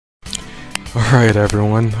Alright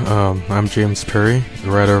everyone, I'm James Perry,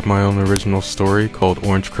 the writer of my own original story called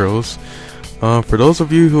Orange Crows. For those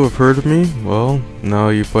of you who have heard of me, well, now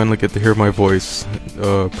you finally get to hear my voice.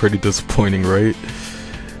 Pretty disappointing, right?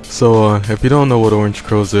 So, if you don't know what Orange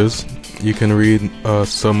Crows is, you can read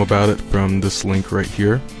some about it from this link right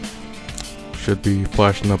here. Should be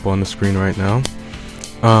flashing up on the screen right now.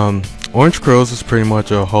 Orange Crows is pretty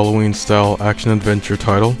much a Halloween-style action-adventure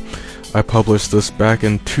title. I published this back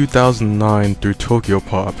in 2009 through Tokyo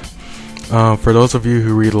Pop. For those of you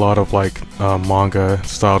who read a lot of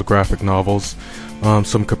manga-styled graphic novels,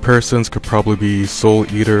 some comparisons could probably be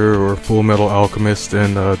Soul Eater or Full Metal Alchemist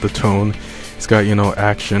in the tone. It's got,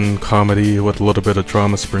 action, comedy with a little bit of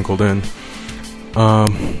drama sprinkled in.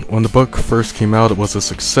 When the book first came out, it was a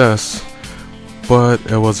success, but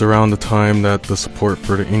it was around the time that the support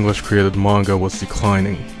for the English-created manga was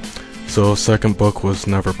declining. So second book was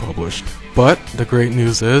never published. But the great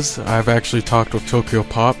news is I've actually talked with Tokyo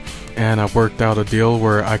Pop and I've worked out a deal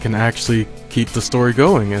where I can actually keep the story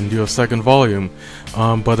going and do a second volume,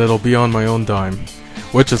 but it'll be on my own dime,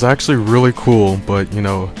 which is actually really cool, but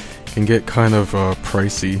can get kind of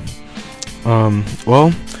pricey.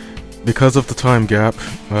 Well, because of the time gap,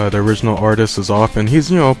 the original artist is off and he's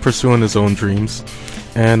pursuing his own dreams,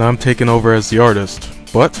 and I'm taking over as the artist.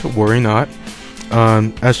 But worry not.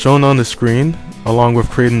 As shown on the screen, along with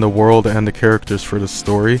creating the world and the characters for the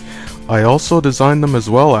story, I also designed them as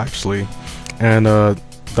well actually, and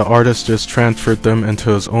the artist just transferred them into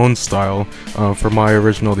his own style for my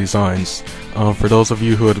original designs. For those of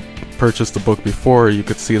you who had purchased the book before, you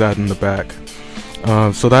could see that in the back.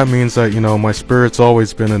 So that means that my spirit's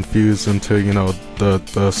always been infused into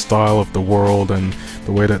the style of the world and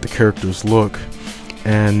the way that the characters look.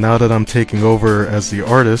 And now that I'm taking over as the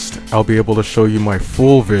artist, I'll be able to show you my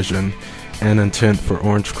full vision and intent for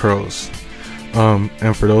Orange Crows.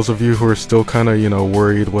 And for those of you who are still kind of,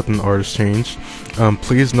 worried with an artist change,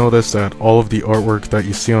 please notice that all of the artwork that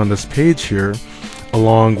you see on this page here,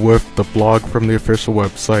 along with the blog from the official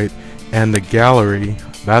website and the gallery,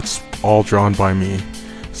 that's all drawn by me.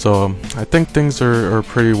 So I think things are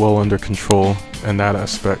pretty well under control in that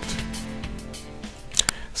aspect.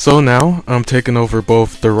 So now, I'm taking over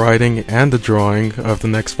both the writing and the drawing of the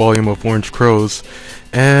next volume of Orange Crows,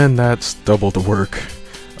 and that's double the work.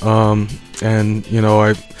 I'm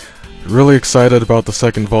really excited about the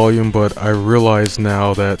second volume, but I realize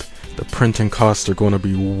now that the printing costs are going to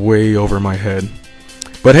be way over my head.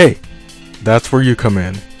 But hey, that's where you come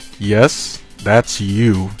in. Yes, that's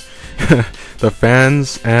you. The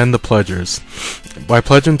fans and the pledgers. By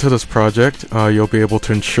pledging to this project, you'll be able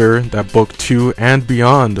to ensure that Book 2 and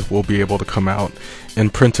beyond will be able to come out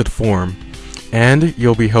in printed form. And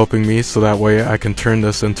you'll be helping me so that way I can turn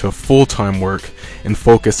this into full-time work and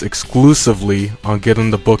focus exclusively on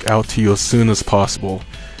getting the book out to you as soon as possible.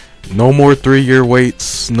 No more 3-year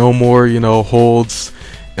waits, no more, holds.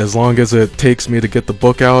 As long as it takes me to get the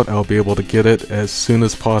book out, I'll be able to get it as soon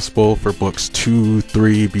as possible for books 2,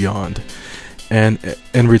 3, beyond. And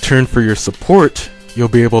in return for your support, you'll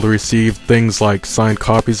be able to receive things like signed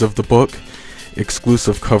copies of the book,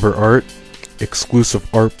 exclusive cover art, exclusive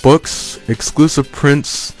art books, exclusive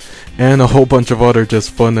prints, and a whole bunch of other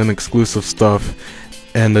just fun and exclusive stuff.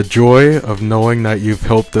 And the joy of knowing that you've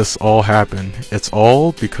helped this all happen. It's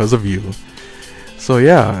all because of you. So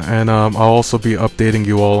yeah, and I'll also be updating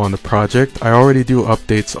you all on the project. I already do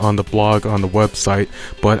updates on the blog on the website,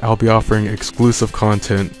 but I'll be offering exclusive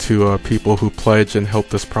content to people who pledge and help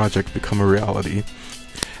this project become a reality.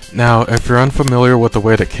 Now, if you're unfamiliar with the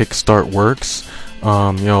way that Kickstart works,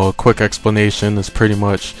 a quick explanation is pretty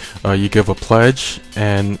much you give a pledge,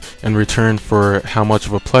 and in return for how much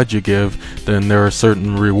of a pledge you give, then there are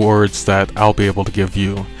certain rewards that I'll be able to give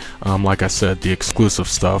you. Like I said, the exclusive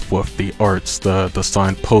stuff with the arts, the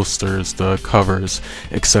signed posters, the covers,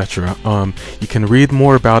 etc. You can read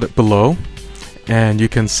more about it below, and you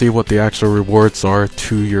can see what the actual rewards are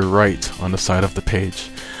to your right on the side of the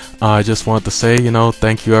page. I just want to say,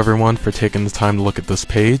 thank you everyone for taking the time to look at this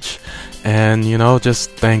page, and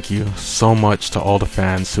just thank you so much to all the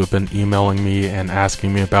fans who have been emailing me and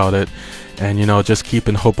asking me about it, and just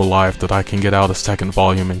keeping hope alive that I can get out a second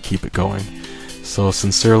volume and keep it going. So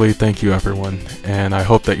sincerely, thank you everyone, and I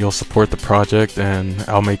hope that you'll support the project and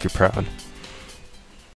I'll make you proud.